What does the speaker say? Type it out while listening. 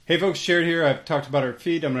Hey folks, Jared here. I've talked about our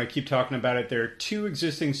feed. I'm going to keep talking about it. There are two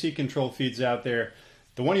existing Sea Control feeds out there.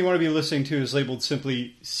 The one you want to be listening to is labeled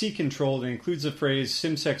simply Sea Control and includes the phrase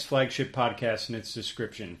SimSec's Flagship Podcast in its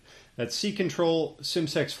description. That's Sea Control,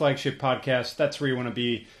 SimSec's Flagship Podcast. That's where you want to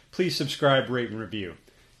be. Please subscribe, rate, and review.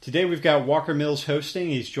 Today we've got Walker Mills hosting.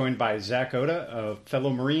 He's joined by Zach Oda, a fellow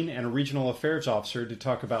Marine and a regional affairs officer, to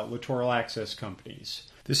talk about littoral access companies.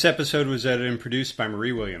 This episode was edited and produced by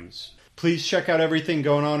Marie Williams. Please check out everything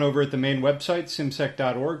going on over at the main website,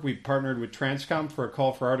 simsec.org. We've partnered with Transcom for a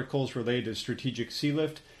call for articles related to strategic sea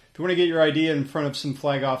lift. If you want to get your idea in front of some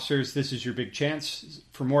flag officers, this is your big chance.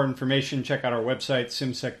 For more information, check out our website,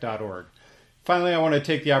 simsec.org. Finally, I want to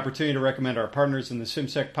take the opportunity to recommend our partners in the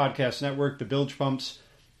SimSec Podcast Network, the Bilge Pumps.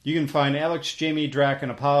 You can find Alex, Jamie, Drac,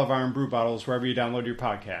 and a pile of Iron Brew bottles wherever you download your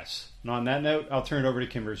podcasts. And on that note, I'll turn it over to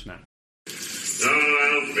Kimber's men.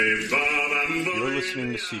 You're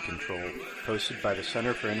listening to Sea Control, hosted by the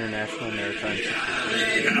Center for International Maritime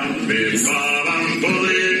Security.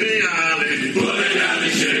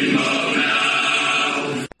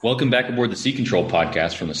 Welcome back aboard the Sea Control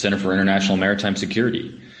podcast from the Center for International Maritime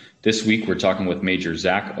Security. This week we're talking with Major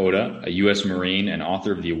Zach Oda, a U.S. Marine and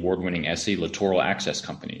author of the award-winning essay Littoral Access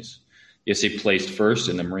Companies. The essay placed first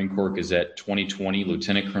in the Marine Corps Gazette 2020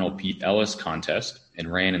 Lieutenant Colonel Pete Ellis contest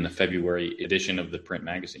and ran in the February edition of the print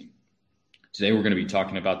magazine. Today we're going to be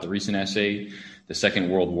talking about the recent essay, the Second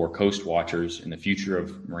World War Coast Watchers, and the future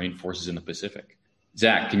of Marine forces in the Pacific.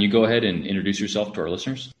 Zach, can you go ahead and introduce yourself to our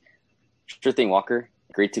listeners? Sure thing, Walker.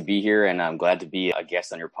 Great to be here, and I'm glad to be a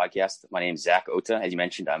guest on your podcast. My name is Zach Oda. As you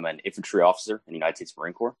mentioned, I'm an infantry officer in the United States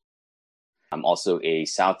Marine Corps. I'm also a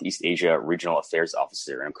Southeast Asia Regional Affairs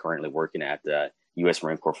Officer, and I'm currently working at the U.S.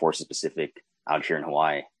 Marine Corps Forces Pacific out here in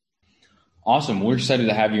Hawaii. Awesome. We're excited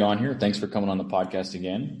to have you on here. Thanks for coming on the podcast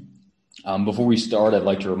again. Before we start, I'd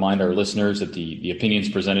like to remind our listeners that the opinions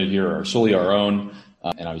presented here are solely our own,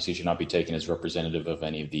 and obviously should not be taken as representative of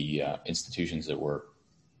any of the institutions that we're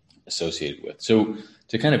associated with. So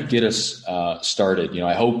to kind of get us started,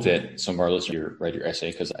 I hope that some of our listeners read your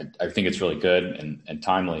essay because I think it's really good and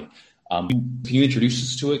timely. Can you introduce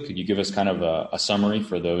us to it? Could you give us kind of a summary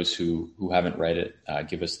for those who haven't read it?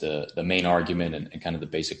 Give us the main argument and kind of the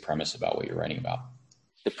basic premise about what you're writing about.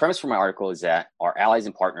 The premise for my article is that our allies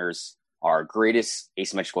and partners are our greatest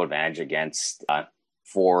asymmetrical advantage against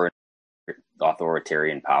foreign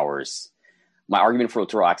authoritarian powers. My argument for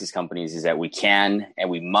littoral access companies is that we can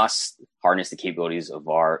and we must harness the capabilities of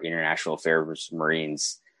our international affairs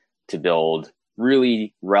Marines to build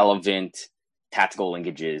really relevant tactical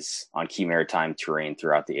linkages on key maritime terrain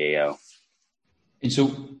throughout the AO. And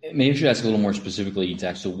so maybe I should ask a little more specifically,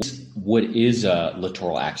 Zach, so what is a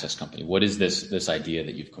littoral access company? What is this idea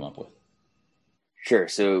that you've come up with? Sure.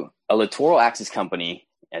 So a littoral access company,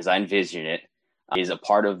 as I envision it, is a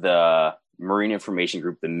part of the Marine Information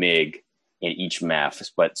Group, the MIG, in each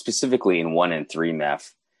MEF, but specifically in 1 and 3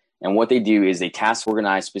 MEF. And what they do is they task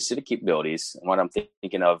organize specific capabilities. And what I'm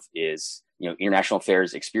thinking of is, international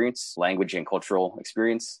affairs experience, language and cultural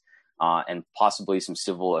experience, and possibly some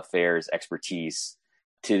civil affairs expertise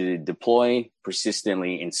to deploy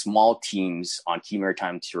persistently in small teams on key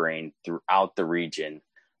maritime terrain throughout the region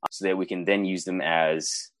so that we can then use them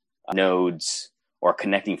as nodes or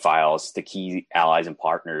connecting files to key allies and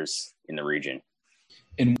partners in the region.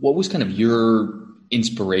 And what was kind of your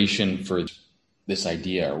inspiration for this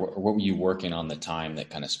idea, or what were you working on the time that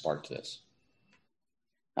kind of sparked this?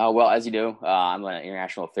 Well, as you know, I'm an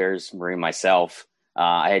international affairs Marine myself.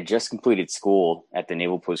 I had just completed school at the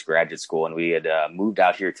Naval Postgraduate School, and we had moved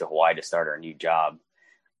out here to Hawaii to start our new job.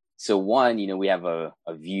 So one, we have a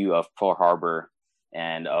view of Pearl Harbor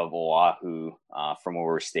and of Oahu from where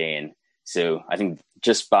we're staying. So I think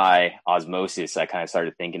just by osmosis, I kind of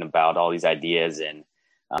started thinking about all these ideas and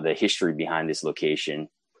the history behind this location.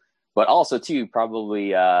 But also, too,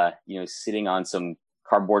 probably, sitting on some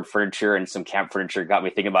cardboard furniture and some camp furniture got me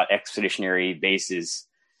thinking about expeditionary bases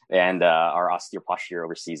and our austere posture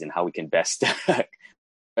overseas and how we can best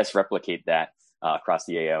replicate that across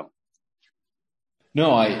the AO.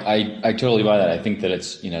 No, I totally buy that. I think that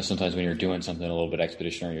it's, sometimes when you're doing something a little bit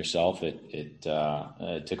expeditionary yourself, it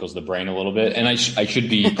tickles the brain a little bit. And I should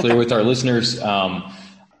be clear with our listeners.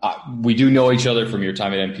 We do know each other from your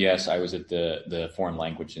time at NPS. I was at the Foreign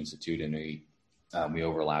Language Institute, and we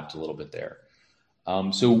overlapped a little bit there.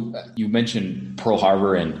 So you mentioned Pearl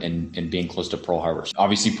Harbor and being close to Pearl Harbor.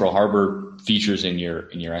 Obviously, Pearl Harbor features in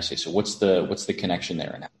your essay. So what's the connection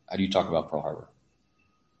there, and how do you talk about Pearl Harbor?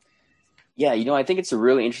 Yeah, I think it's a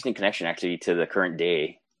really interesting connection actually to the current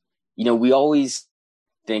day. We always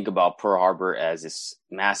think about Pearl Harbor as this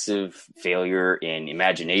massive failure in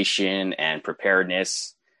imagination and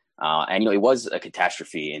preparedness. And, it was a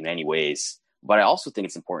catastrophe in many ways. But I also think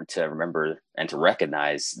it's important to remember and to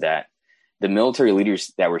recognize that the military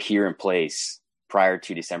leaders that were here in place prior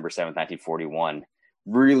to December 7th, 1941,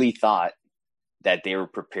 really thought that they were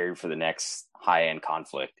prepared for the next high-end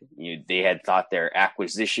conflict. They had thought their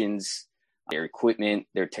acquisitions, their equipment,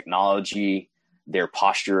 their technology, their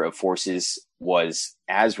posture of forces was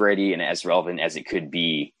as ready and as relevant as it could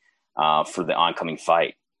be for the oncoming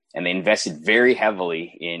fight. And they invested very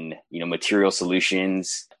heavily in, material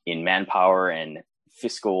solutions, in manpower and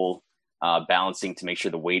fiscal balancing to make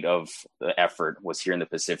sure the weight of the effort was here in the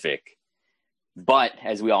Pacific. But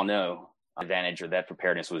as we all know, advantage or that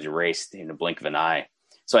preparedness was erased in the blink of an eye.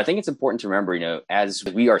 So I think it's important to remember, as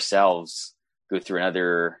we ourselves go through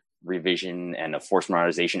another revision and a force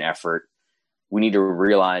modernization effort, we need to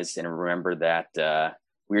realize and remember that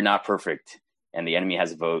we're not perfect and the enemy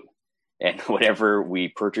has a vote. And whatever we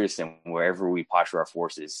purchase and wherever we posture our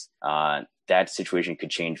forces, that situation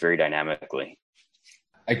could change very dynamically.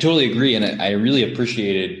 I totally agree. And I really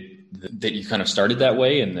appreciated that you kind of started that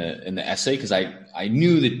way in the essay, because I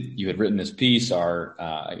knew that you had written this piece. Our,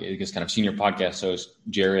 I guess, kind of senior podcast host,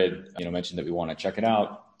 Jared, mentioned that we want to check it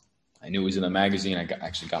out. I knew it was in the magazine. I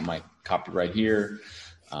actually got my copy right here.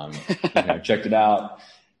 Checked it out.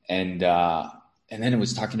 And then it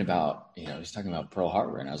was talking about, Pearl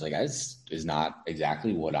Harbor. And I was like, this is not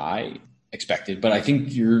exactly what I expected. But I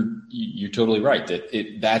think you're totally right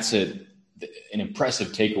that that's an impressive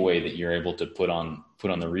takeaway that you're able to put on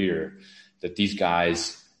the reader, that these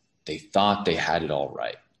guys, they thought they had it all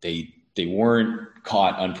right. They weren't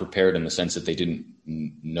caught unprepared in the sense that they didn't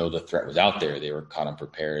know the threat was out there. They were caught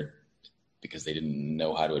unprepared because they didn't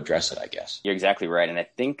know how to address it, I guess. You're exactly right. And I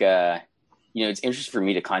think, it's interesting for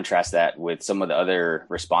me to contrast that with some of the other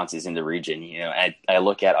responses in the region. I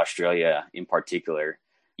look at Australia in particular,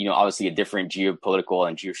 obviously a different geopolitical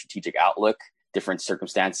and geostrategic outlook, different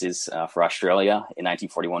circumstances for Australia in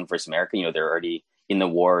 1941 versus America. They're already in the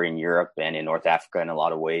war in Europe and in North Africa in a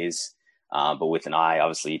lot of ways, but with an eye,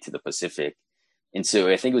 obviously, to the Pacific. And so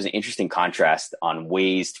I think it was an interesting contrast on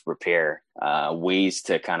ways to prepare, ways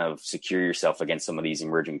to kind of secure yourself against some of these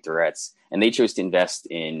emerging threats. And they chose to invest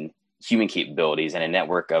in human capabilities and a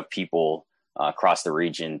network of people across the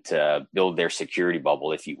region to build their security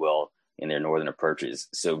bubble, if you will, in their northern approaches.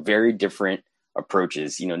 So very different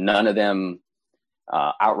approaches. None of them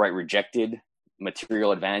outright rejected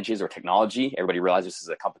material advantages or technology. Everybody realized this is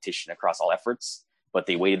a competition across all efforts, but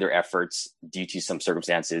they weighted their efforts due to some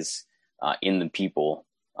circumstances in the people,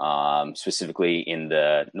 specifically in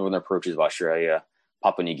the northern approaches of Australia,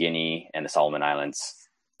 Papua New Guinea, and the Solomon Islands.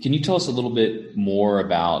 Can you tell us a little bit more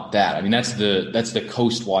about that? I mean, that's the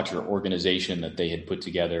Coast Watcher organization that they had put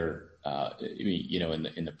together,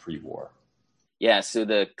 in the pre-war. Yeah, so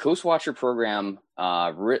the Coast Watcher program,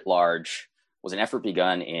 writ large, was an effort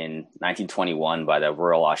begun in 1921 by the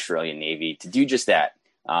Royal Australian Navy to do just that: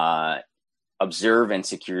 observe and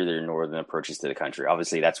secure their northern approaches to the country.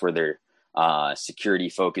 Obviously, that's where their security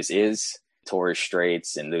focus is, Torres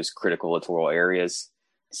Straits and those critical littoral areas.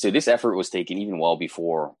 So this effort was taken even well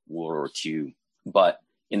before World War II. But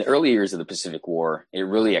in the early years of the Pacific War, it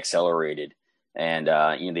really accelerated. And,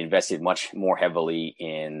 they invested much more heavily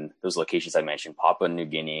in those locations I mentioned, Papua New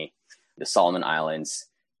Guinea, the Solomon Islands,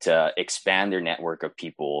 to expand their network of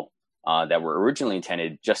people that were originally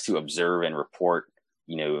intended just to observe and report,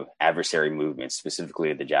 adversary movements,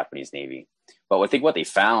 specifically the Japanese Navy. But I think what they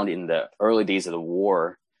found in the early days of the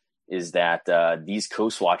war is that these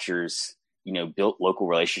Coast Watchers built local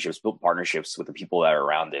relationships, built partnerships with the people that are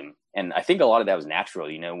around them. And I think a lot of that was natural.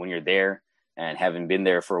 When you're there and having been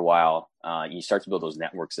there for a while, you start to build those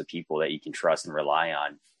networks of people that you can trust and rely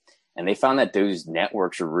on. And they found that those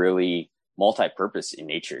networks are really multi-purpose in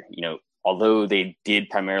nature. Although they did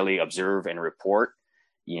primarily observe and report,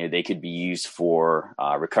 they could be used for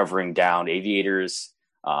recovering downed aviators,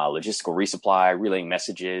 logistical resupply, relaying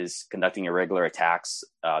messages, conducting irregular attacks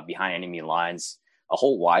behind enemy lines, a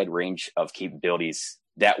whole wide range of capabilities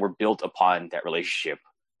that were built upon that relationship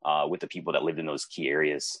with the people that lived in those key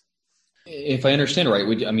areas. If I understand right,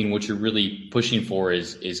 what you're really pushing for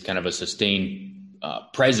is kind of a sustained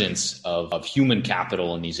presence of human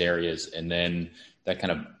capital in these areas, and then that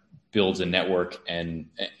kind of builds a network. And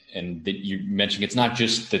that you mentioned, it's not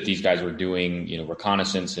just that these guys were doing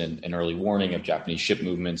reconnaissance and early warning of Japanese ship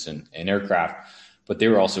movements and aircraft, but they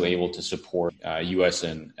were also able to support U.S.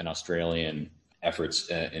 and Australian efforts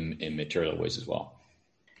in material ways as well.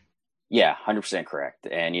 Yeah, 100% correct.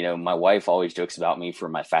 And, my wife always jokes about me for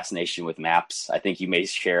my fascination with maps. I think you may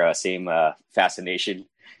share a same fascination.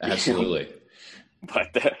 Absolutely.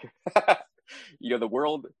 But, the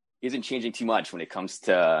world isn't changing too much when it comes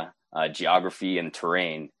to geography and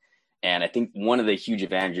terrain. And I think one of the huge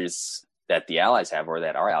advantages that the allies have, or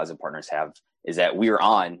that our allies and partners have, is that we are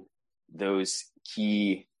on those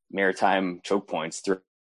key maritime choke points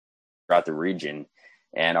throughout the region.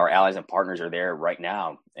 And our allies and partners are there right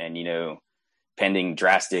now. And, pending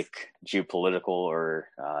drastic geopolitical or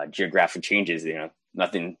geographic changes,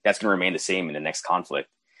 nothing that's going to remain the same in the next conflict.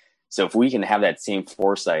 So if we can have that same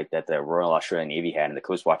foresight that the Royal Australian Navy had and the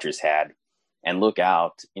Coast Watchers had, and look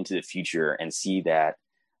out into the future and see that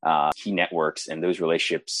key networks and those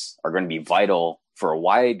relationships are going to be vital for a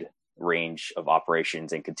wide range of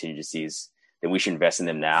operations and contingencies, then we should invest in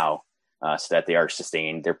them now so that they are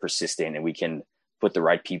sustained, they're persistent, and we can put the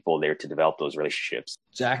right people there to develop those relationships.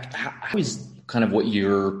 Zach, how is kind of what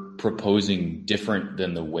you're proposing different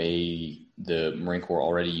than the way the Marine Corps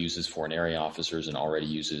already uses foreign area officers and already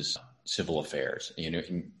uses civil affairs?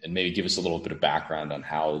 And maybe give us a little bit of background on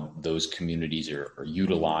how those communities are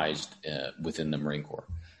utilized within the Marine Corps.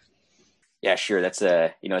 Yeah, sure. That's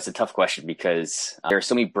it's a tough question because there are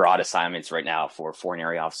so many broad assignments right now for foreign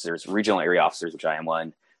area officers, regional area officers, which I am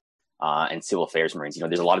one, and civil affairs Marines.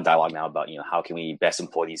 There's a lot of dialogue now about, how can we best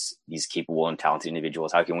employ these capable and talented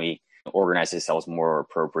individuals? How can we organize ourselves more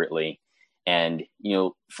appropriately? And,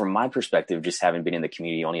 from my perspective, just having been in the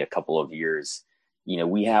community only a couple of years,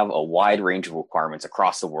 we have a wide range of requirements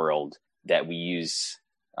across the world that we use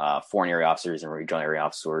foreign area officers and regional area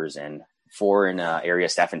officers and foreign area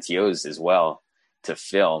staff and TOs as well to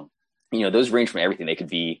fill. Those range from everything. They could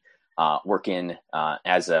be working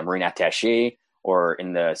as a Marine attaché or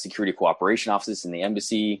in the security cooperation offices in the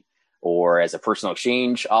embassy, or as a personal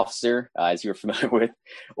exchange officer, as you're familiar with,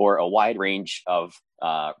 or a wide range of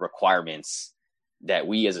requirements that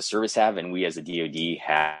we as a service have and we as a DoD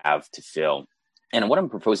have to fill. And what I'm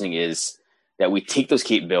proposing is that we take those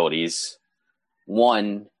capabilities.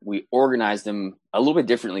 One, we organize them a little bit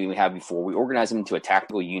differently than we have before. We organize them into a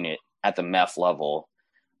tactical unit at the MEF level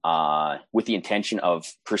with the intention of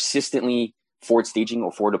persistently forward staging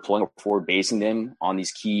or forward deploying or forward basing them on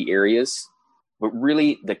these key areas. But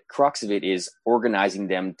really, the crux of it is organizing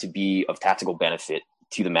them to be of tactical benefit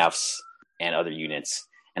to the MEFs and other units.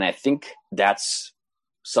 And I think that's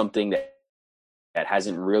something that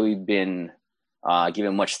hasn't really been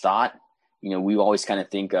given much thought. We always kind of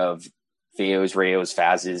think of FAOs, RAOs,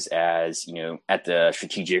 FASs as, at the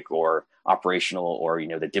strategic or operational or,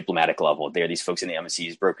 the diplomatic level. They're these folks in the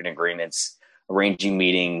embassies, broken agreements, arranging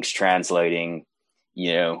meetings, translating.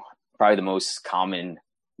 Probably the most common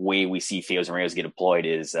way we see FAOs and RAOs get deployed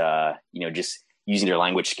is, just using their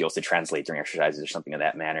language skills to translate during exercises or something of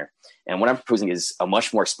that manner. And what I'm proposing is a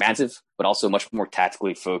much more expansive, but also much more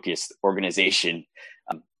tactically focused organization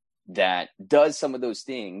that does some of those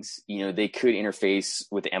things. They could interface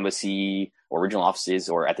with the embassy or regional offices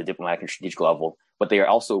or at the diplomatic and strategic level, but they are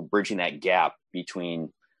also bridging that gap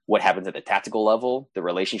between what happens at the tactical level, the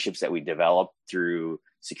relationships that we develop through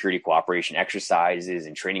security cooperation exercises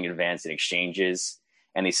and training events and exchanges.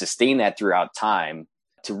 And they sustain that throughout time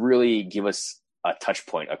to really give us a touch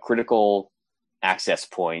point, a critical access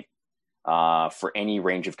point for any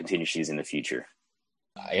range of contingencies in the future.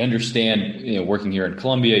 I understand, working here in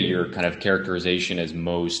Columbia, your kind of characterization as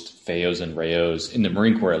most FAOs and RAOs in the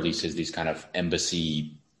Marine Corps, at least, is these kind of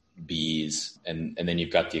embassy Bs. And then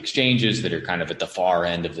you've got the exchanges that are kind of at the far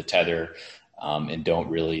end of the tether and don't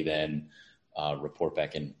really then report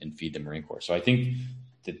back and feed the Marine Corps. So I think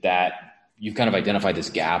that you've kind of identified this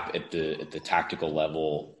gap at the tactical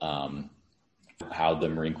level, how the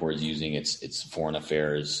Marine Corps is using its foreign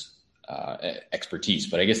affairs expertise.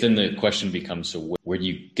 But I guess then the question becomes, so where do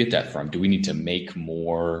you get that from? Do we need to make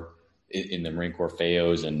more in the Marine Corps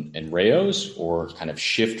FAOs and RAOs, or kind of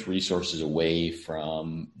shift resources away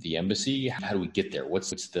from the embassy? How do we get there? What's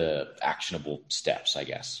the actionable steps, I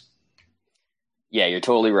guess? Yeah, you're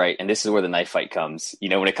totally right. And this is where the knife fight comes.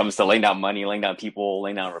 When it comes to laying down money, laying down people,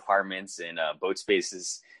 laying down requirements and boat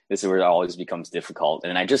spaces, this is where it always becomes difficult.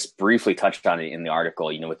 And I just briefly touched on it in the article,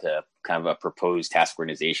 with a kind of a proposed task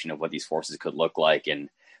organization of what these forces could look like and,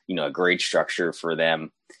 a grade structure for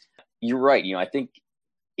them. You're right. I think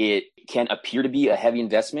it can appear to be a heavy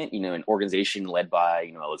investment, an organization led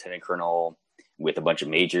by, a lieutenant colonel with a bunch of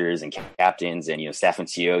majors and captains and, staff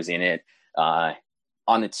and COs in it.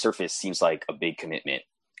 On its surface seems like a big commitment,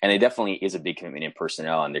 and it definitely is a big commitment in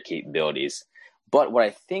personnel and their capabilities. But what I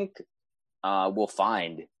think we'll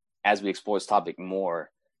find as we explore this topic more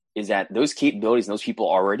is that those capabilities and those people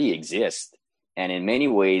already exist. And in many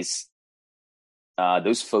ways,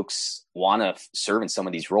 those folks want to serve in some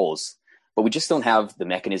of these roles, but we just don't have the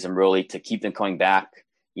mechanism really to keep them coming back,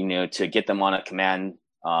 to get them on a command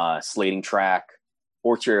slating track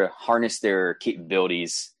or to harness their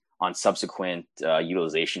capabilities on subsequent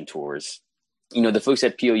utilization tours. The folks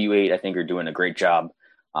at POU8, I think, are doing a great job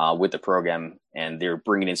with the program, and they're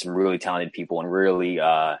bringing in some really talented people and really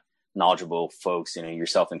knowledgeable folks,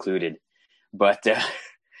 yourself included. But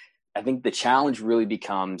I think the challenge really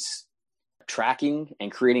becomes tracking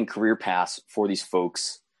and creating career paths for these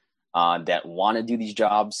folks that want to do these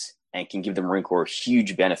jobs and can give the Marine Corps a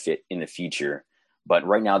huge benefit in the future. But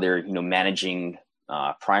right now they're, managing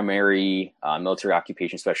primary military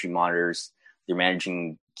occupation specialty monitors. They're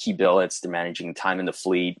managing key billets. They're managing time in the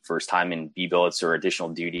fleet, first time in B billets or additional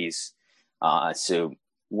duties. So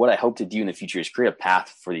what I hope to do in the future is create a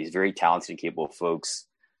path for these very talented and capable folks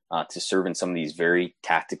to serve in some of these very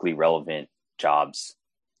tactically relevant jobs.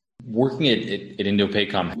 Working at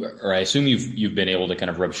INDOPACOM, or I assume you've been able to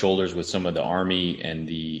kind of rub shoulders with some of the Army and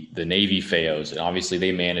the Navy FAOs, and obviously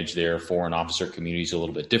they manage their foreign officer communities a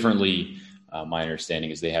little bit differently. My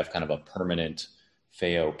understanding is they have kind of a permanent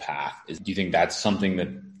FAO path. Do you think that's something that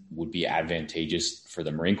would be advantageous for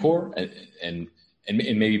the Marine Corps, and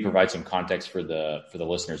maybe provide some context for the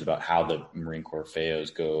listeners about how the Marine Corps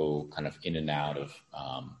FAOs go kind of in and out of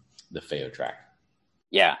the FAO track?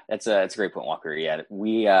 Yeah, that's a great point, Walker. Yeah,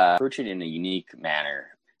 we approach it in a unique manner.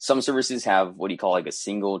 Some services have what you call like a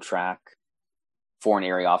single track foreign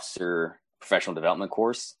area officer professional development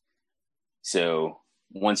course. So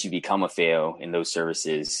once you become a FAO in those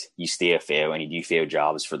services, you stay a FAO and you do FAO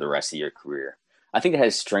jobs for the rest of your career. I think it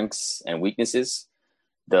has strengths and weaknesses.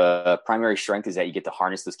 The primary strength is that you get to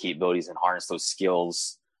harness those capabilities and harness those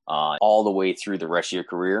skills all the way through the rest of your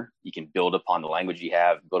career. You can build upon the language you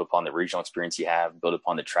have, build upon the regional experience you have, build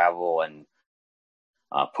upon the travel and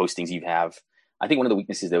postings you have. I think one of the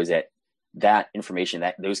weaknesses, though, is that information,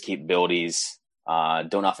 that those capabilities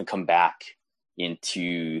don't often come back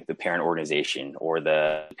into the parent organization or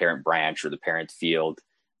the parent branch or the parent field,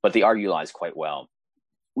 but they are utilized quite well.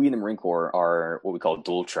 We in the Marine Corps are what we call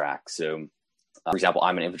dual track. So, for example,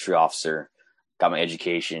 I'm an infantry officer, got my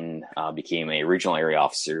education, became a regional area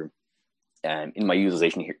officer, and in my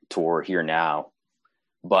utilization tour here now,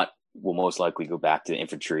 but will most likely go back to the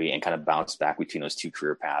infantry and kind of bounce back between those two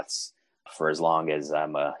career paths for as long as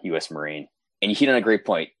I'm a U.S. Marine. And you hit on a great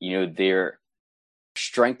point. Their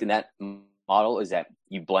strength in that model is that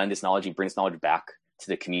you blend this knowledge, you bring this knowledge back to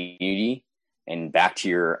the community and back to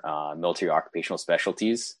your military occupational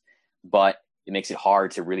specialties, but it makes it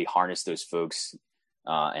hard to really harness those folks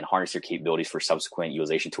and harness their capabilities for subsequent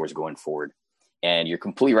utilization tours going forward. And you're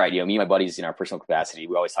completely right. Me and my buddies in our personal capacity,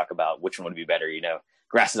 we always talk about which one would be better.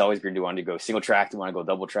 Grass is always green. Do you want to go single track? Do you want to go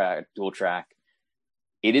double track, dual track?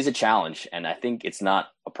 It is a challenge. And I think it's not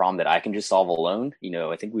a problem that I can just solve alone.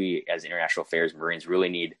 I think we as international affairs Marines really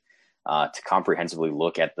need to comprehensively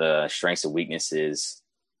look at the strengths and weaknesses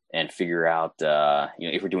and figure out,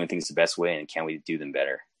 if we're doing things the best way and can we do them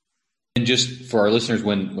better. And just for our listeners,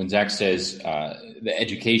 when Zach says the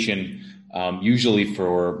education, usually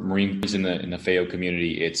for Marines in the FAO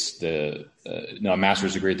community, it's a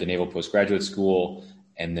master's degree at the Naval Postgraduate School,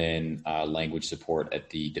 and then language support at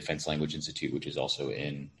the Defense Language Institute, which is also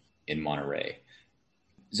in Monterey.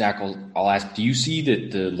 Zach, I'll ask: do you see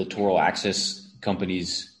that the Littoral Access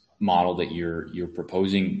Company's model that you're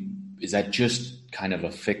proposing, is that just kind of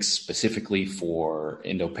a fix specifically for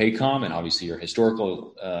INDOPACOM, and obviously your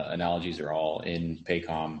historical analogies are all in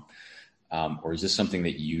PACOM, or is this something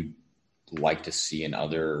that you'd like to see in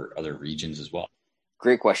other regions as well?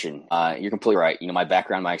 Great question. You're completely right. My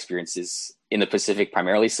background, my experiences in the Pacific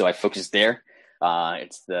primarily, so I focused there.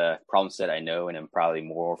 It's the problem set I know and I'm probably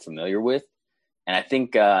more familiar with. And I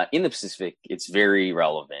think in the Pacific, it's very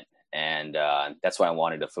relevant. And that's why I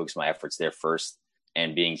wanted to focus my efforts there first.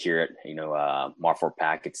 And being here at, Marfort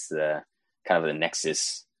PAC, it's the kind of the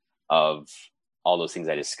nexus of all those things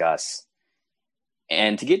I discuss.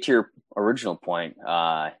 And to get to your original point,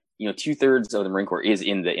 2/3 of the Marine Corps is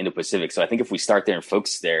in the Indo-Pacific. So I think if we start there and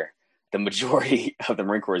focus there, the majority of the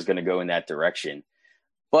Marine Corps is going to go in that direction.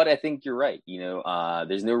 But I think you're right.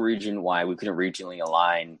 There's no reason why we couldn't regionally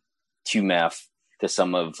align TUMEF to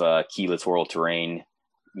some of key littoral terrain,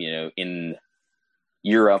 in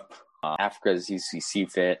Europe, Africa, as you see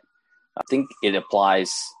fit. I think it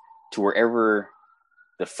applies to wherever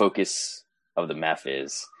the focus of the MEF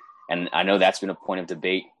is. And I know that's been a point of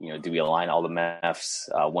debate. Do we align all the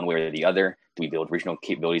MEFs one way or the other? Do we build regional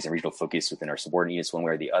capabilities and regional focus within our subordinate units one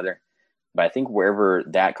way or the other? But I think wherever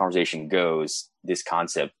that conversation goes, this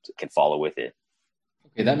concept can follow with it.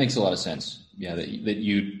 Okay, that makes a lot of sense. Yeah, that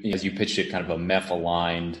you, as you pitched it, kind of a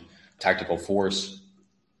MEF-aligned tactical force.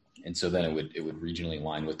 And so then it would regionally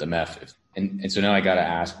align with the MEF. And so now I got to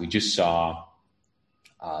ask, we just saw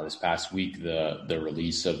this past week the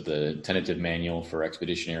release of the tentative manual for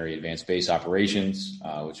expeditionary advanced base operations,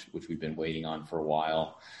 which we've been waiting on for a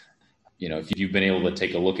while. If you've been able to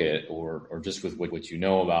take a look at it, or just with what you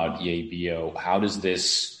know about EABO, how does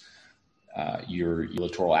this your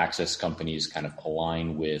littoral access companies kind of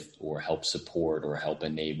align with, or help support, or help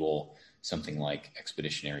enable something like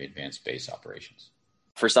expeditionary advanced base operations?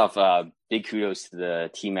 First off, big kudos to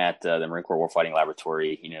the team at the Marine Corps Warfighting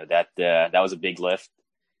Laboratory. That was a big lift,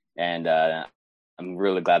 and I'm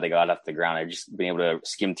really glad they got off the ground. I've just been able to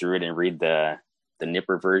skim through it and read the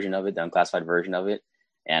Nipper version of it, the unclassified version of it,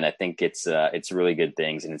 and I think it's really good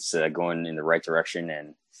things, and it's going in the right direction,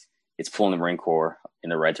 and it's pulling the Marine Corps in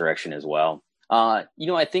the right direction as well. I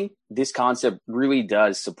think this concept really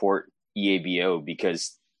does support EABO,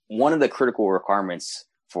 because one of the critical requirements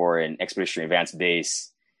for an expeditionary advanced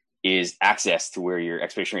base is access to where your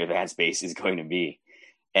expeditionary advanced base is going to be.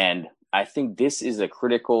 And I think this is a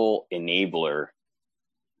critical enabler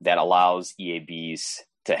that allows EABs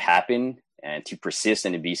to happen and to persist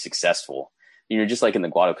and to be successful. Just like in the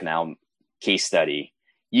Guadalcanal case study,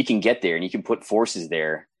 you can get there and you can put forces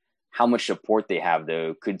there. How much support they have,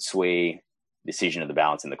 though, could sway decision of the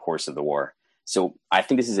balance in the course of the war. So I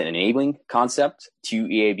think this is an enabling concept to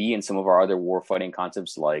EAB and some of our other warfighting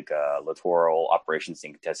concepts like littoral operations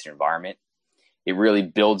in contested environment. It really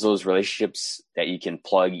builds those relationships that you can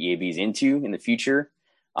plug EABs into in the future,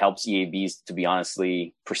 helps EABs to be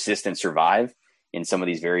honestly persist and survive in some of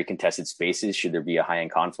these very contested spaces should there be a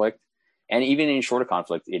high-end conflict. And even in shorter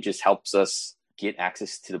conflict, it just helps us get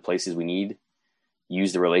access to the places we need,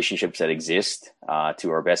 use the relationships that exist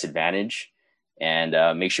to our best advantage,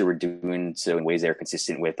 and make sure we're doing so in ways that are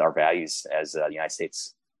consistent with our values as the United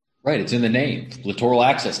States. Right. It's in the name, littoral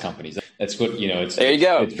access companies. That's what, it's, there you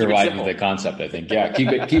go. It's providing the concept, I think. Yeah.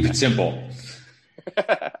 Keep it simple.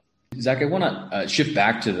 Zach, I want to shift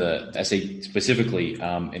back to the essay specifically.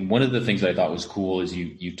 And one of the things that I thought was cool is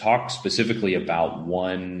you talked specifically about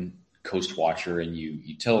one Coast Watcher, and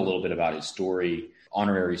you tell a little bit about his story.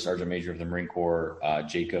 Honorary Sergeant Major of the Marine Corps,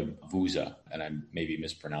 Jacob Vuza, and I'm maybe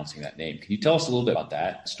mispronouncing that name. Can you tell us a little bit about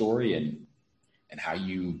that story and how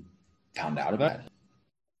you found out about it?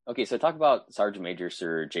 Okay, so talk about Sergeant Major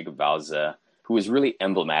Sir Jacob Vuza, who is really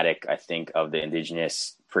emblematic, I think, of the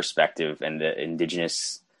indigenous perspective and the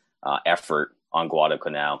indigenous effort on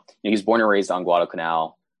Guadalcanal. He was born and raised on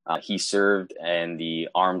Guadalcanal. He served in the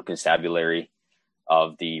armed constabulary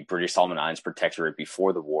of the British Solomon Islands Protectorate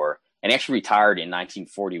before the war, and actually retired in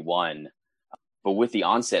 1941. But with the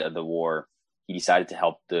onset of the war, he decided to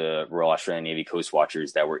help the Royal Australian Navy Coast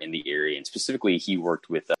Watchers that were in the area. And specifically, he worked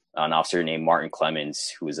with an officer named Martin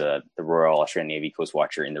Clemens, who was the Royal Australian Navy Coast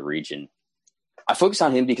Watcher in the region. I focus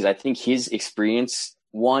on him because I think his experience,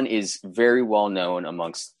 one, is very well known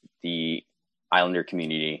amongst the Islander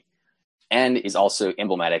community, and is also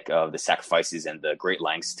emblematic of the sacrifices and the great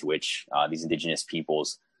lengths to which these indigenous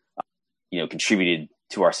peoples, contributed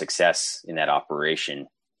to our success in that operation.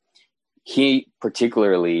 He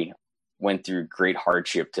particularly went through great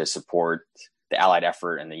hardship to support the Allied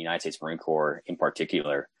effort and the United States Marine Corps in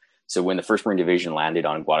particular. So when the 1st Marine Division landed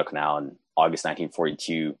on Guadalcanal in August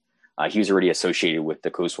 1942, he was already associated with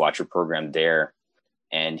the Coast Watcher program there,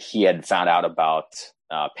 and he had found out about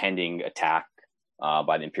pending attack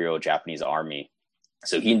by the Imperial Japanese Army.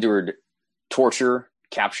 So he endured torture,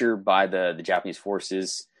 capture by the Japanese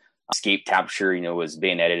forces, escaped capture, was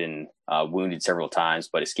bayoneted and wounded several times,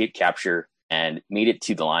 but escaped capture and made it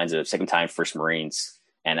to the lines of 2nd Battalion 1st Marines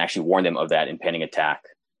and actually warned them of that impending attack.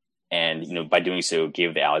 And, by doing so,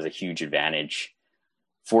 gave the Allies a huge advantage.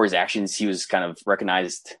 For his actions, he was kind of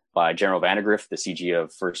recognized by General Vandegrift, the CG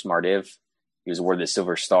of 1st Mardiv. He was awarded the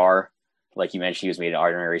Silver Star. Like you mentioned, he was made an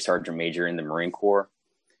honorary sergeant major in the Marine Corps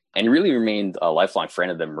and really remained a lifelong friend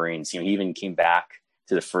of the Marines. He even came back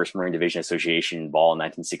to the 1st Marine Division Association Ball in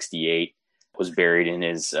 1968, was buried in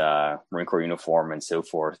his Marine Corps uniform and so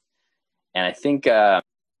forth. And I think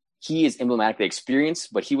he is emblematic of the experience,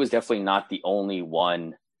 but he was definitely not the only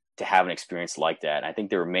one to have an experience like that. I think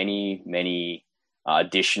there were many, many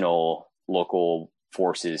additional local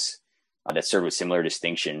forces that served with similar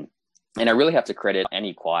distinction. And I really have to credit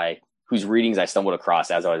Annie Kwai, whose readings I stumbled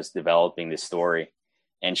across as I was developing this story.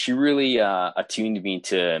 And she really attuned me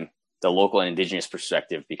to the local and indigenous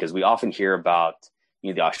perspective, because we often hear about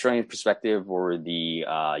the Australian perspective or the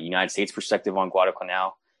United States perspective on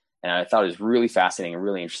Guadalcanal. And I thought it was really fascinating and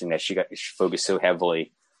really interesting that she focused so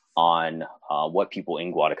heavily on what people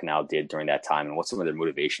in Guadalcanal did during that time and what some of their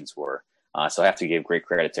motivations were. So I have to give great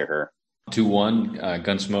credit to her. 2-1,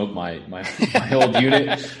 Gunsmoke, my old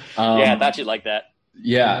unit. Yeah, I thought you'd like that.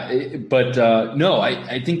 No,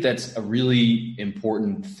 I think that's a really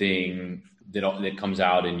important thing that comes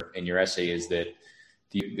out in your essay is that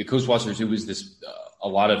the Coast Watchers, it was this a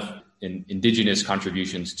lot of indigenous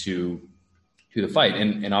contributions to the fight,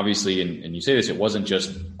 and obviously, and you say this, it wasn't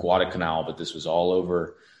just Guadalcanal, but this was all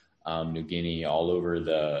over New Guinea, all over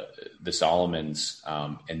the Solomons,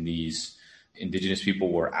 and these indigenous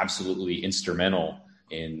people were absolutely instrumental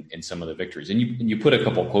in some of the victories. And you put a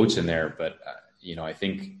couple quotes in there, but I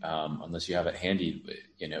think unless you have it handy,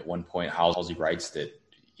 at one point Halsey writes that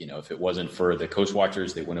if it wasn't for the Coast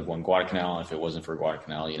Watchers, they wouldn't have won Guadalcanal, and if it wasn't for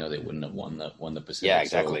Guadalcanal, they wouldn't have won the Pacific. Yeah,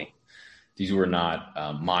 exactly. So these were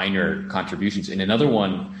not minor contributions. And another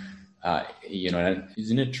one,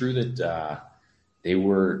 isn't it true that it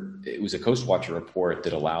was a Coast Watcher report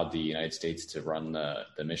that allowed the United States to run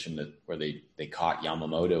the mission where they caught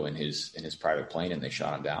Yamamoto in his private plane and they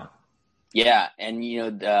shot him down. Yeah, and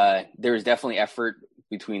there was definitely effort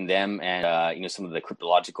between them and some of the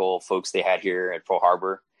cryptological folks they had here at Pearl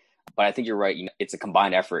Harbor. But I think you're right. It's a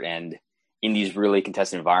combined effort, and in these really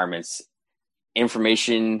contested environments,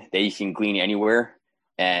 information that you can glean anywhere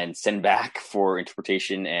and send back for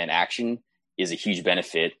interpretation and action is a huge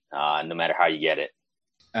benefit, no matter how you get it.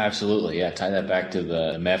 Absolutely, yeah. Tie that back to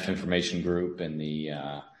the MEF information group and the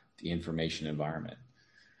information environment.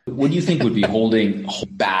 What do you think would be holding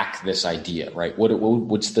back this idea, right? What are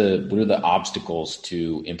the obstacles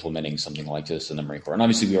to implementing something like this in the Marine Corps? And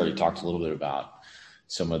obviously, we already talked a little bit about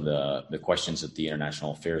some of the questions that the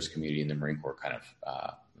international affairs community in the Marine Corps kind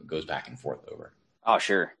of goes back and forth over. Oh,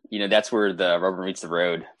 sure. That's where the rubber meets the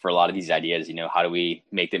road for a lot of these ideas. How do we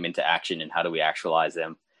make them into action and how do we actualize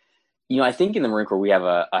them? I think in the Marine Corps, we have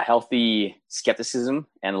a healthy skepticism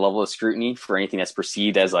and a level of scrutiny for anything that's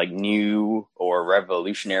perceived as like new or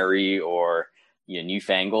revolutionary or,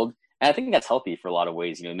 newfangled. And I think that's healthy for a lot of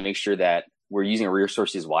ways, make sure that we're using our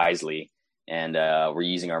resources wisely and we're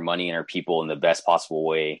using our money and our people in the best possible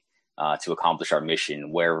way to accomplish our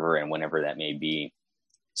mission, wherever and whenever that may be.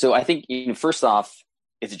 So I think, first off,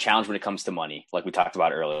 it's a challenge when it comes to money. Like we talked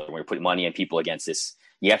about earlier, when we're putting money and people against this,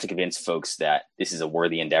 you have to convince folks that this is a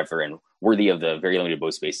worthy endeavor and worthy of the very limited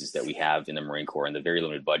boat spaces that we have in the Marine Corps and the very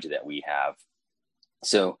limited budget that we have.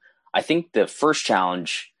 So I think the first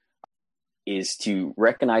challenge is to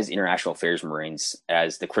recognize international affairs Marines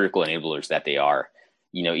as the critical enablers that they are.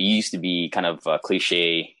 It used to be kind of a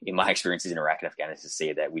cliche in my experiences in Iraq and Afghanistan to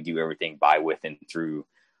say that we do everything by, with, and through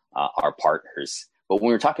our partners. But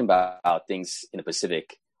when we're talking about things in the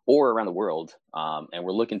Pacific or around the world, and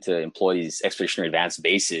we're looking to employ these expeditionary advanced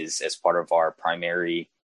bases as part of our primary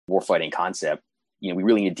warfighting concept, we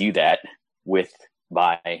really need to do that with,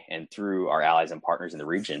 by, and through our allies and partners in the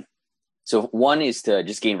region. So one is to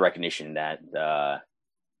just gain recognition that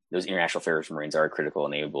those international affairs Marines are a critical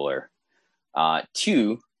enabler.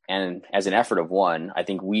 Two, and as an effort of one, I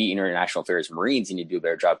think we international affairs Marines need to do a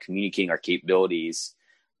better job communicating our capabilities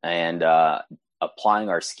and applying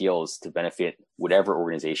our skills to benefit whatever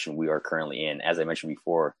organization we are currently in. As I mentioned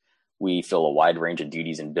before, we fill a wide range of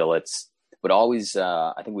duties and billets, but always,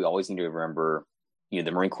 I think we always need to remember, the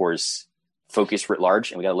Marine Corps' focus writ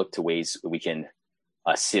large, and we got to look to ways we can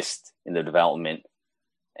assist in the development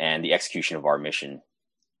and the execution of our mission.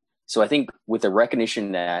 So I think with the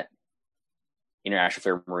recognition that international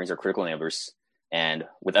affairs Marines are critical enablers, and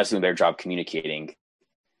with us doing a better job communicating,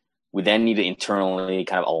 we then need to internally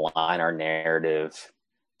kind of align our narrative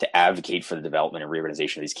to advocate for the development and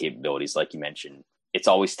reorganization of these capabilities. Like you mentioned, it's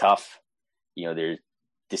always tough. There's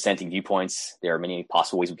dissenting viewpoints. There are many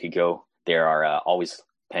possible ways we could go. There are always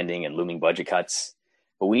pending and looming budget cuts,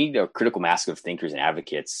 but we need a critical mass of thinkers and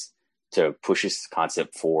advocates to push this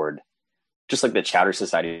concept forward. Just like the Chowder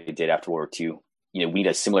Society did after World War II, we need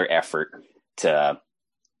a similar effort to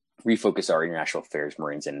refocus our international affairs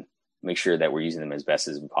Marines and make sure that we're using them as best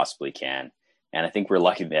as we possibly can. And I think we're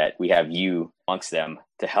lucky that we have you amongst them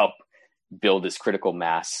to help build this critical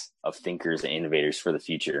mass of thinkers and innovators for the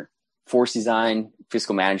future. Force design,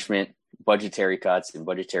 fiscal management, budgetary cuts, and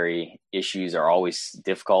budgetary issues are always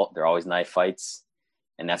difficult. They're always knife fights.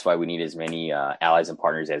 And that's why we need as many allies and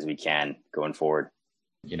partners as we can going forward.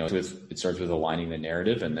 It starts with aligning the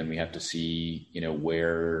narrative, and then we have to see,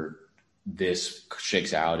 where this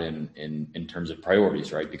shakes out in terms of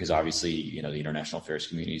priorities, right? Because obviously, the international affairs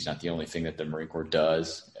community is not the only thing that the Marine Corps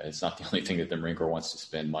does. It's not the only thing that the Marine Corps wants to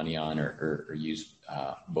spend money on or use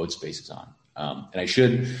boat spaces on.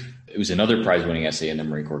 It was another prize-winning essay in the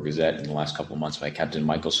Marine Corps Gazette in the last couple of months by Captain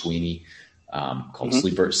Michael Sweeney called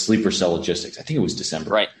Sleeper Cell Logistics. I think it was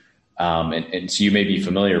December. Right. And so you may be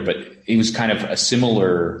familiar, but it was kind of a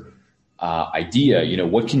similar idea.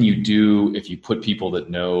 What can you do if you put people that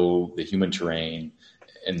know the human terrain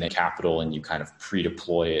and the capital, and you kind of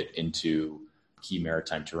pre-deploy it into key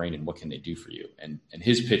maritime terrain, and what can they do for you? And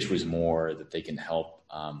his pitch was more that they can help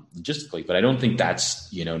logistically, but I don't think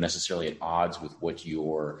that's, necessarily at odds with what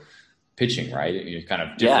you're pitching, right? Kind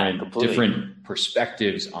of different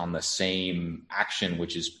perspectives on the same action,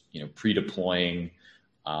 which is, pre-deploying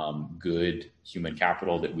good human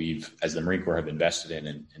capital that we've, as the Marine Corps, have invested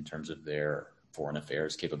in terms of their foreign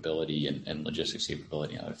affairs capability and logistics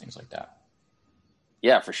capability and other things like that.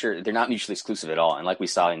 Yeah, for sure. They're not mutually exclusive at all. And like we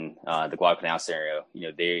saw in the Guadalcanal scenario,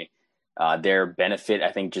 their benefit,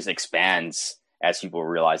 I think, just expands as people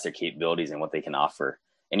realize their capabilities and what they can offer.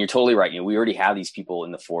 And you're totally right. We already have these people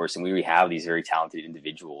in the force, and we already have these very talented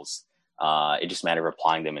individuals. It just matters of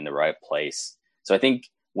applying them in the right place. So I think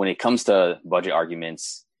when it comes to budget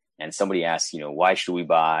arguments and somebody asks, why should we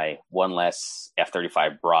buy one less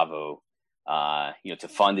F-35 Bravo, to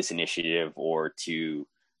fund this initiative or to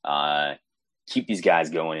keep these guys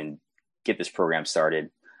going and get this program started,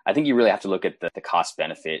 I think you really have to look at the cost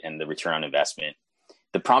benefit and the return on investment.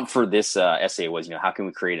 The prompt for this essay was, how can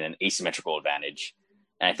we create an asymmetrical advantage?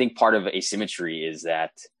 And I think part of asymmetry is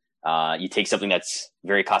that you take something that's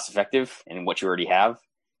very cost effective in what you already have,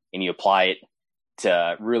 and you apply it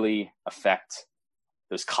to really affect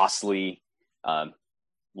those costly,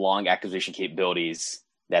 long acquisition capabilities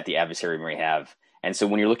that the adversary may have. And so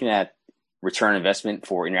when you're looking at return on investment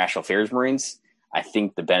for international affairs Marines, I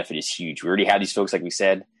think the benefit is huge. We already have these folks, like we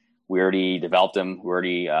said. We already developed them. We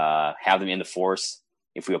already have them in the force.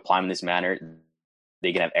 If we apply them in this manner,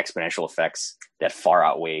 they can have exponential effects that far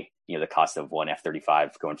outweigh, the cost of one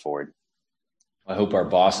F-35 going forward. I hope our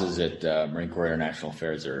bosses at Marine Corps International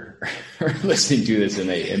Affairs are listening to this and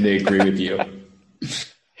they agree with you. I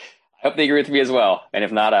hope they agree with me as well. And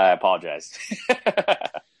if not, I apologize.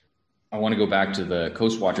 I want to go back to the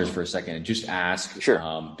Coast Watchers for a second and just ask,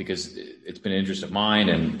 sure. Because it's been an interest of mine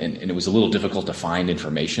and it was a little difficult to find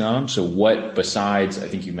information on them. So what, besides, I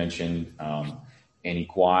think you mentioned Annie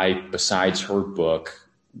Kwai, besides her book,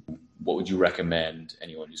 what would you recommend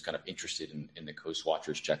anyone who's kind of interested in the Coast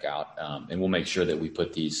Watchers check out? And we'll make sure that we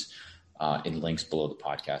put these in links below the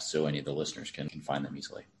podcast so any of the listeners can find them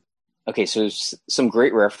easily. Okay, so some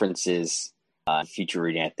great references, future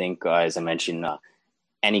reading. I think, as I mentioned,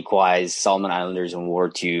 Annie Kwai's Solomon Islanders in World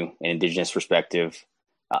War II, an Indigenous Perspective,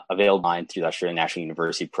 available online through the Australian National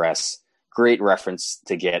University Press. Great reference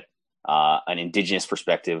to get an Indigenous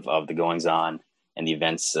perspective of the goings-on and the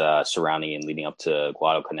events surrounding and leading up to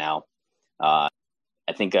Guadalcanal. I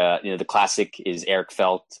think the classic is Eric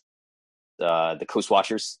Felt, The Coast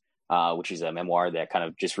Watchers, which is a memoir that kind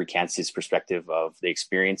of just recants his perspective of the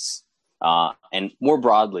experience. And more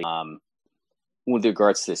broadly, with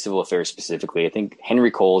regards to civil affairs specifically, I think Henry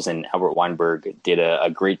Coles and Albert Weinberg did a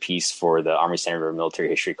great piece for the Army Center of Military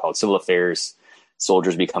History called Civil Affairs,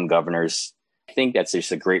 Soldiers Become Governors. I think that's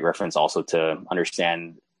just a great reference also to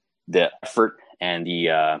understand the effort and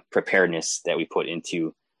the preparedness that we put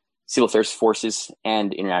into civil affairs forces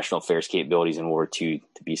and international affairs capabilities in World War II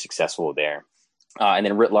to be successful there. And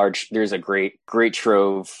then writ large, there's a great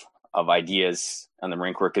trove of ideas on the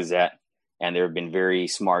Marine Corps Gazette. And there have been very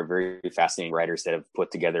smart, very fascinating writers that have put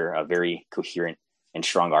together a very coherent and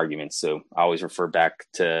strong argument. So I always refer back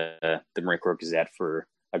to the Marine Corps Gazette for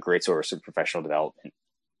a great source of professional development.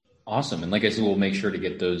 Awesome. And like I said, we'll make sure to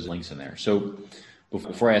get those links in there. So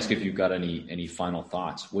before I ask if you've got any final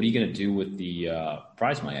thoughts, what are you going to do with the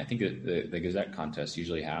prize money? I think the Gazette contests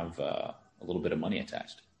usually have a little bit of money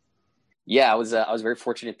attached. Yeah, I was very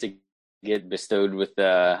fortunate to get bestowed with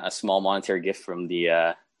a small monetary gift from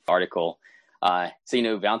the article.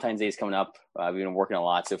 So, Valentine's Day is coming up. We've been working a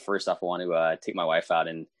lot. So first off, I want to take my wife out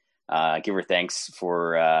and give her thanks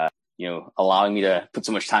for, allowing me to put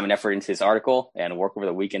so much time and effort into this article and work over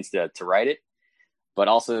the weekends to write it. But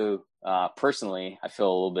also, personally, I feel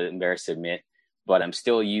a little bit embarrassed to admit, but I'm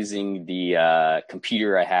still using the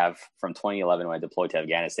computer I have from 2011 when I deployed to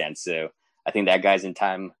Afghanistan. So I think that guy's in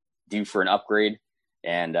time due for an upgrade,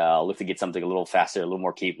 and I'll look to get something a little faster, a little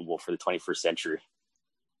more capable for the 21st century.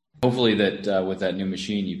 Hopefully that with that new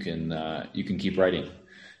machine, you can keep writing.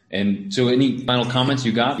 And so any final comments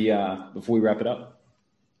you got before we wrap it up?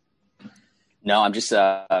 No, I'm just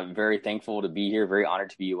very thankful to be here. Very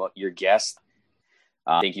honored to be your guest.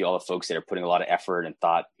 Thank you all the folks that are putting a lot of effort and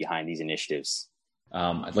thought behind these initiatives.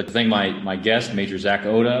 I'd like to thank my guest, Major Zach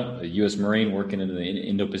Oda, a U.S. Marine working in the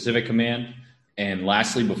Indo-Pacific Command. And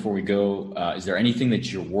lastly, before we go, is there anything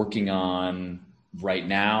that you're working on right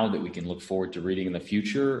now that we can look forward to reading in the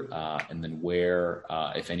future? And then where,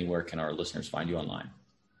 if anywhere, can our listeners find you online?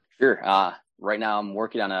 Sure. Right now I'm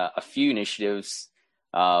working on a few initiatives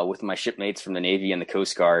with my shipmates from the Navy and the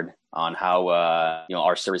Coast Guard on how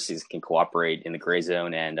our services can cooperate in the gray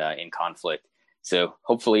zone and in conflict. So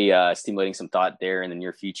hopefully stimulating some thought there in the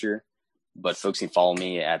near future. But folks can follow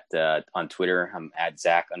me on Twitter. I'm at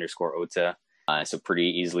Zach_Ota. So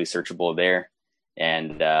pretty easily searchable there.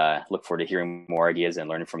 And look forward to hearing more ideas and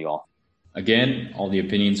learning from you all. Again, all the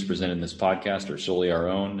opinions presented in this podcast are solely our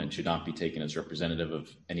own and should not be taken as representative of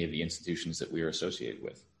any of the institutions that we are associated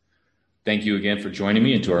with. Thank you again for joining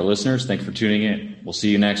me, and to our listeners, thanks for tuning in. We'll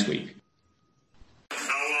see you next week.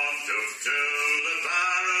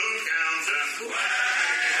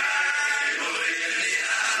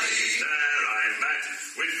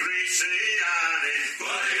 With Greasy Annie,